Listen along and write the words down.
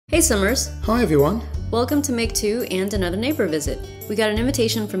Hey Summers! Hi everyone! Welcome to Make 2 and Another Neighbor Visit. We got an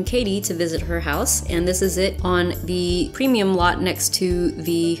invitation from Katie to visit her house, and this is it on the premium lot next to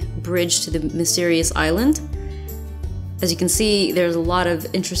the bridge to the mysterious island. As you can see, there's a lot of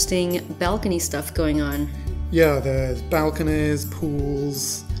interesting balcony stuff going on. Yeah, there's balconies,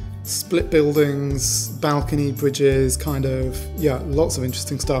 pools, split buildings, balcony bridges, lots of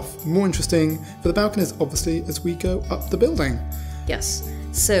interesting stuff. More interesting for the balconies, obviously, as we go up the building. Yes.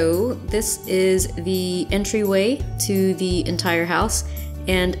 So this is the entryway to the entire house,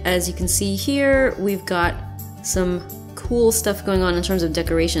 and as you can see here, we've got some cool stuff going on in terms of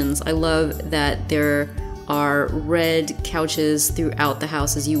decorations. I love that there are red couches throughout the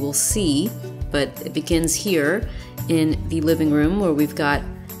house, as you will see, but it begins here in the living room where we've got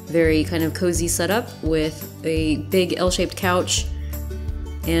very kind of cozy setup with a big L-shaped couch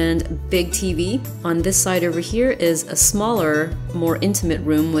and big TV. On this side over here is a smaller, more intimate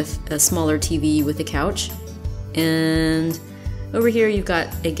room with a smaller TV with a couch. And over here you've got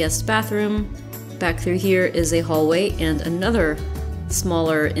a guest bathroom. Back through here is a hallway and another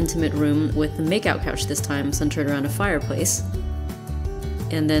smaller, intimate room with a makeout couch this time centered around a fireplace.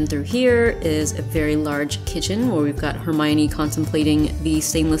 And then through here is a very large kitchen where we've got Hermione contemplating the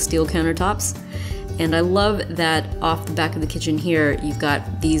stainless steel countertops. And I love that off the back of the kitchen here, you've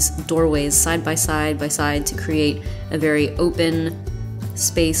got these doorways side by side to create a very open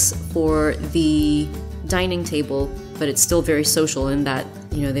space for the dining table, but it's still very social in that,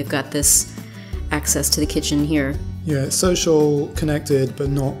 you know, they've got this access to the kitchen here. Yeah, it's social, connected, but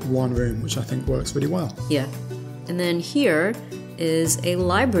not one room, which I think works really well. Yeah. And then here is a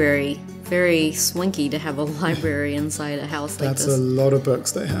library. Very swanky to have a library inside a house like this. That's a lot of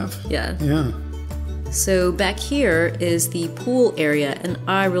books they have. Yeah. Yeah. So back here is the pool area, and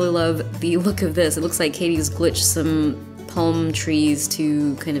I really love the look of this. It looks like Katie's glitched some palm trees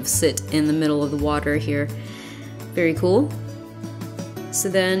to kind of sit in the middle of the water here. Very cool. So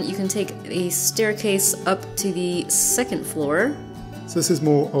then you can take a staircase up to the second floor. So this is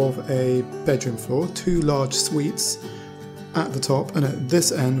more of a bedroom floor, two large suites at the top, and at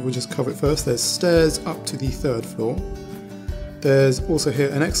this end, we'll just cover it first, there's stairs up to the third floor. There's also here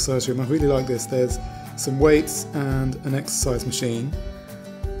an exercise room. I really like this. There's some weights and an exercise machine.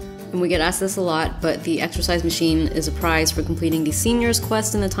 And we get asked this a lot, but the exercise machine is a prize for completing the seniors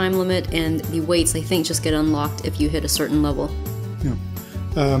quest in the time limit, and the weights, I think, just get unlocked if you hit a certain level. Yeah.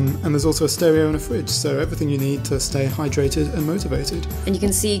 And there's also a stereo and a fridge, so everything you need to stay hydrated and motivated. And you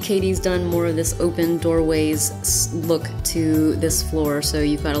can see Katie's done more of this open doorways look to this floor, so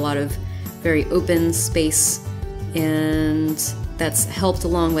you've got a lot of very open space, and that's helped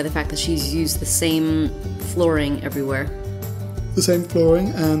along by the fact that she's used the same flooring everywhere. The same flooring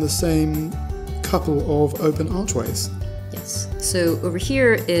and the same couple of open archways. Yes. So over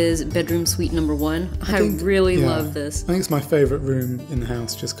here is bedroom suite number 1. I really love this. I think it's my favourite room in the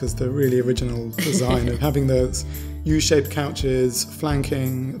house just because the really original design of having those U-shaped couches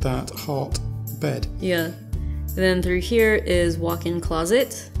flanking that heart bed. Yeah. And then through here is walk-in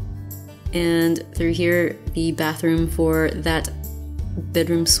closet. And through here, the bathroom for that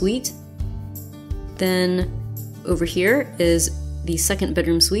bedroom suite. Then over here is the second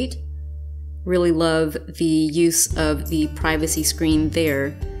bedroom suite. Really love the use of the privacy screen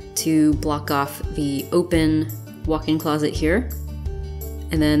there to block off the open walk-in closet here.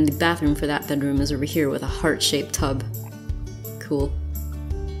 And then the bathroom for that bedroom is over here with a heart-shaped tub. Cool.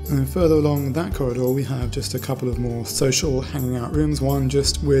 And then further along that corridor, we have just a couple of more social hanging out rooms. One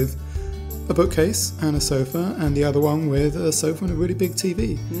just with a bookcase and a sofa, and the other one with a sofa and a really big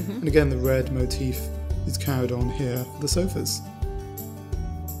TV. Mm-hmm. And again, the red motif is carried on here for the sofas.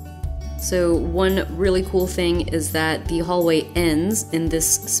 So one really cool thing is that the hallway ends in this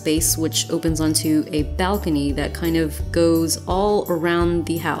space, which opens onto a balcony that kind of goes all around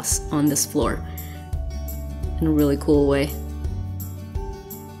the house on this floor in a really cool way.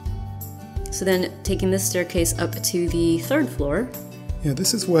 So then taking this staircase up to the third floor. Yeah,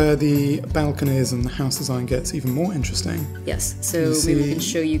 this is where the balconies and the house design gets even more interesting. Yes, so maybe we can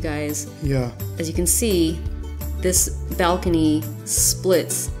show you guys. Yeah. As you can see, this balcony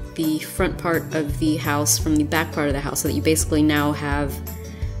splits the front part of the house from the back part of the house, so that you basically now have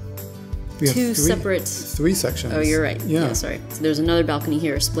three sections. Oh, you're right. Yeah, sorry. So there's another balcony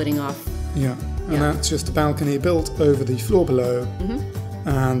here splitting off. Yeah, and that's just a balcony built over the floor below. Mm-hmm.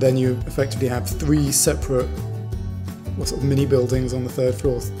 And then you effectively have 3 separate sort of mini buildings on the third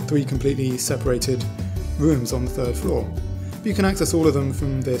floor, 3 completely separated rooms on the third floor. But you can access all of them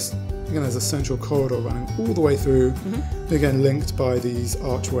from this. Again, there's a central corridor running all the way through, again linked by these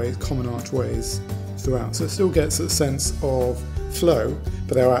archways, common archways throughout. So it still gets a sense of flow,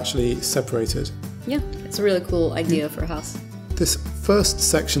 but they're actually separated. Yeah, it's a really cool idea for a house. This first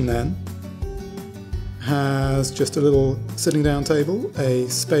section then has just a little sitting down table, a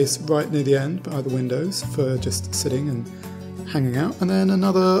space right near the end by the windows for just sitting and hanging out, and then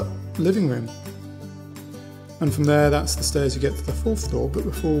another living room. And from there, that's the stairs you get to the 4th floor. But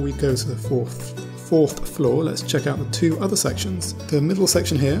before we go to the fourth floor, let's check out the 2 other sections. The middle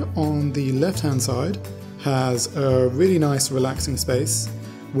section here on the left-hand side has a really nice relaxing space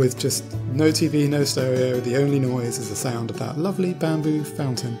with just no TV, no stereo. The only noise is the sound of that lovely bamboo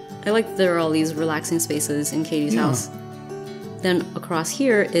fountain. I like that there are all these relaxing spaces in Katie's house. Then across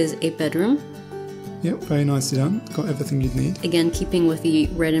here is a bedroom. Yep, very nicely done. Got everything you'd need. Again, keeping with the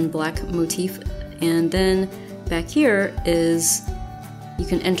red and black motif. And then back here is, you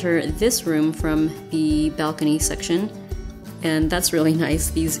can enter this room from the balcony section. And that's really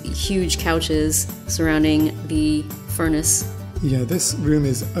nice. These huge couches surrounding the furnace. Yeah, this room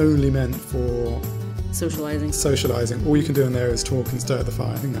is only meant for socializing. All you can do in there is talk and stir the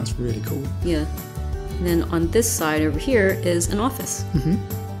fire. I think that's really cool. Yeah. And then on this side over here is an office.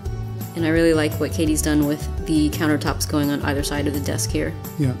 And I really like what Katie's done with the countertops going on either side of the desk here.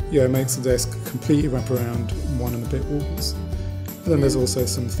 Yeah, it makes the desk completely wrap around 1 and a bit walls. But then there's also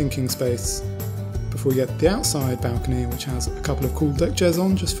some thinking space before we get to the outside balcony, which has a couple of cool deck chairs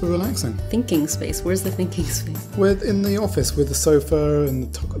on just for relaxing. Thinking space? Where's the thinking space? We're in the office with the sofa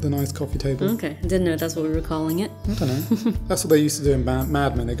and the nice coffee table. Okay, I didn't know that's what we were calling it. I don't know. That's what they used to do in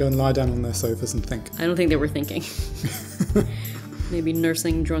Mad Men. They go and lie down on their sofas and think. I don't think they were thinking. Maybe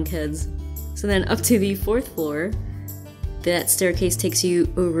nursing drunk heads. So then up to the 4th floor, that staircase takes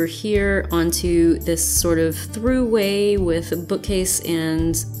you over here onto this sort of throughway with bookcases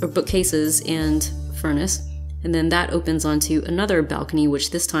and furnace. And then that opens onto another balcony,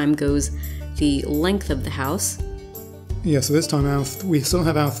 which this time goes the length of the house. Yeah, so this time we still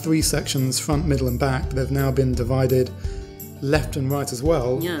have our 3 sections, front, middle and back, but they've now been divided left and right as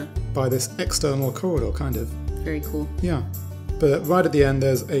well by this external corridor, kind of. Very cool. Yeah. But right at the end,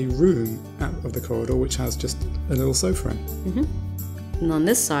 there's a room out of the corridor which has just a little sofa in. And on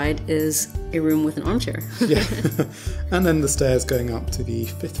this side is a room with an armchair. Yeah. And then the stairs going up to the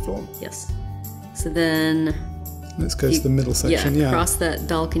 5th floor. Yes. So then... Let's go to the middle section. Yeah, cross that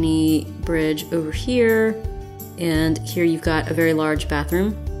balcony bridge over here. And here you've got a very large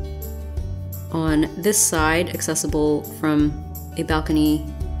bathroom. On this side, accessible from a balcony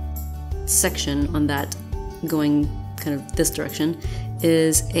section on that going kind of this direction,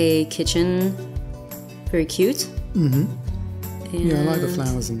 is a kitchen. Very cute. Yeah, I like the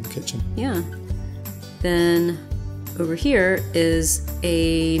flowers in the kitchen. Yeah. Then over here is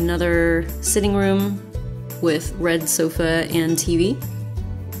another sitting room with red sofa and TV.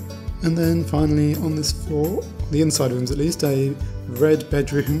 And then finally on this floor, the inside rooms at least, a red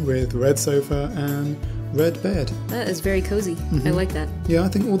bedroom with red sofa and red bed. That is very cozy. I like that. Yeah, I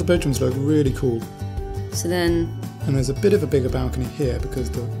think all the bedrooms look really cool. So then... And there's a bit of a bigger balcony here because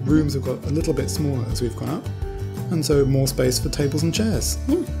the rooms have got a little bit smaller as we've gone up. And so more space for tables and chairs.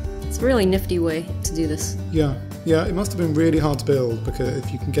 Yeah, it's a really nifty way to do this. Yeah, it must have been really hard to build because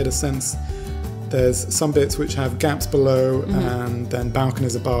if you can get a sense, there's some bits which have gaps below and then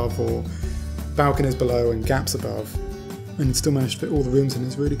balconies above, or balconies below and gaps above. And you still managed to fit all the rooms in.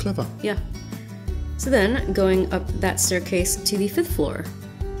 It's really clever. Yeah. So then, going up that staircase to the 5th floor,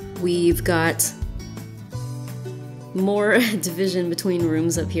 we've got more division between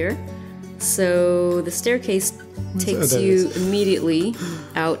rooms up here. So the staircase takes you immediately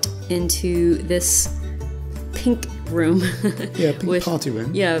out into this pink room. Yeah, pink with, party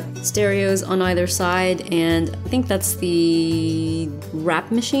room. Yeah, stereos on either side, and I think that's the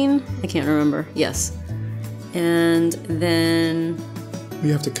wrap machine? I can't remember. Yes. And then...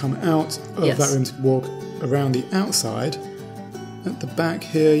 You have to come out of that room to walk around the outside. At the back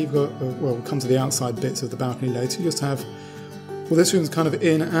here, you've got, well, we'll come to the outside bits of the balcony later. You just have, well, this room's kind of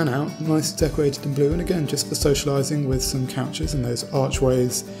in and out, nicely decorated in blue, and again, just for socialising with some couches and those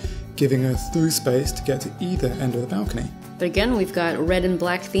archways, giving a through space to get to either end of the balcony. But again, we've got a red and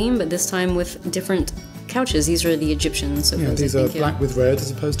black theme, but this time with different couches. These are the Egyptian sofas. Yeah, these are black with red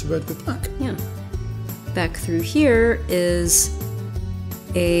as opposed to red with black. Yeah. Back through here is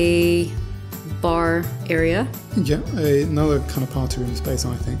a bar area. Yeah, another kind of party room space,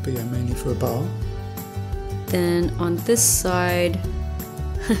 I think, but yeah, mainly for a bar. Then on this side,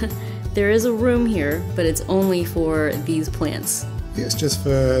 there is a room here, but it's only for these plants. Yeah, it's just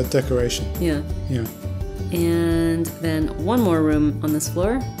for decoration. Yeah. Yeah. And then one more room on this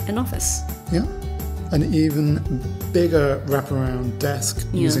floor, an office. Yeah. an even bigger wraparound desk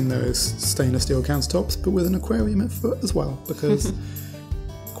using those stainless steel countertops, but with an aquarium at foot as well, because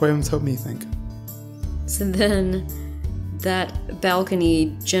aquariums help me think. So then that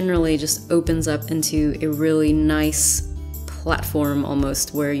balcony generally just opens up into a really nice platform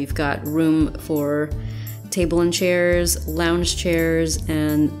almost, where you've got room for table and chairs, lounge chairs,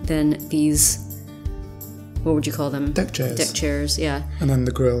 and then these, what would you call them? Deck chairs. Deck chairs, yeah. And then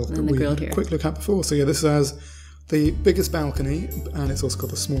the grill And that the we grill had here. a quick look at before. So yeah, this has the biggest balcony, and it's also got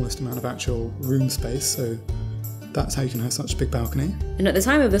the smallest amount of actual room space, so that's how you can have such a big balcony. And at the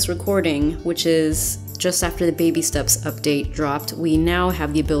time of this recording, which is just after the Baby Steps update dropped, we now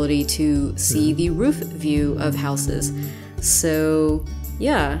have the ability to see the roof view of houses. So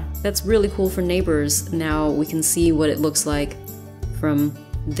yeah, that's really cool for neighbors. Now we can see what it looks like from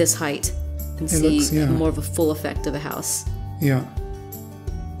this height and see more of a full effect of a house. Yeah.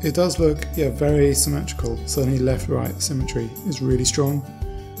 It does look, very symmetrical. Suddenly left-right symmetry is really strong.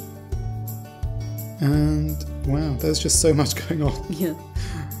 And wow, there's just so much going on. Yeah.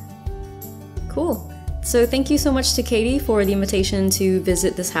 Cool. So thank you so much to Katie for the invitation to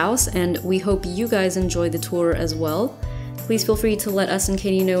visit this house, and we hope you guys enjoyed the tour as well. Please feel free to let us and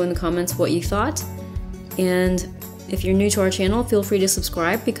Katie know in the comments what you thought. And if you're new to our channel, feel free to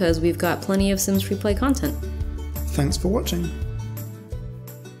subscribe because we've got plenty of Sims FreePlay content. Thanks for watching.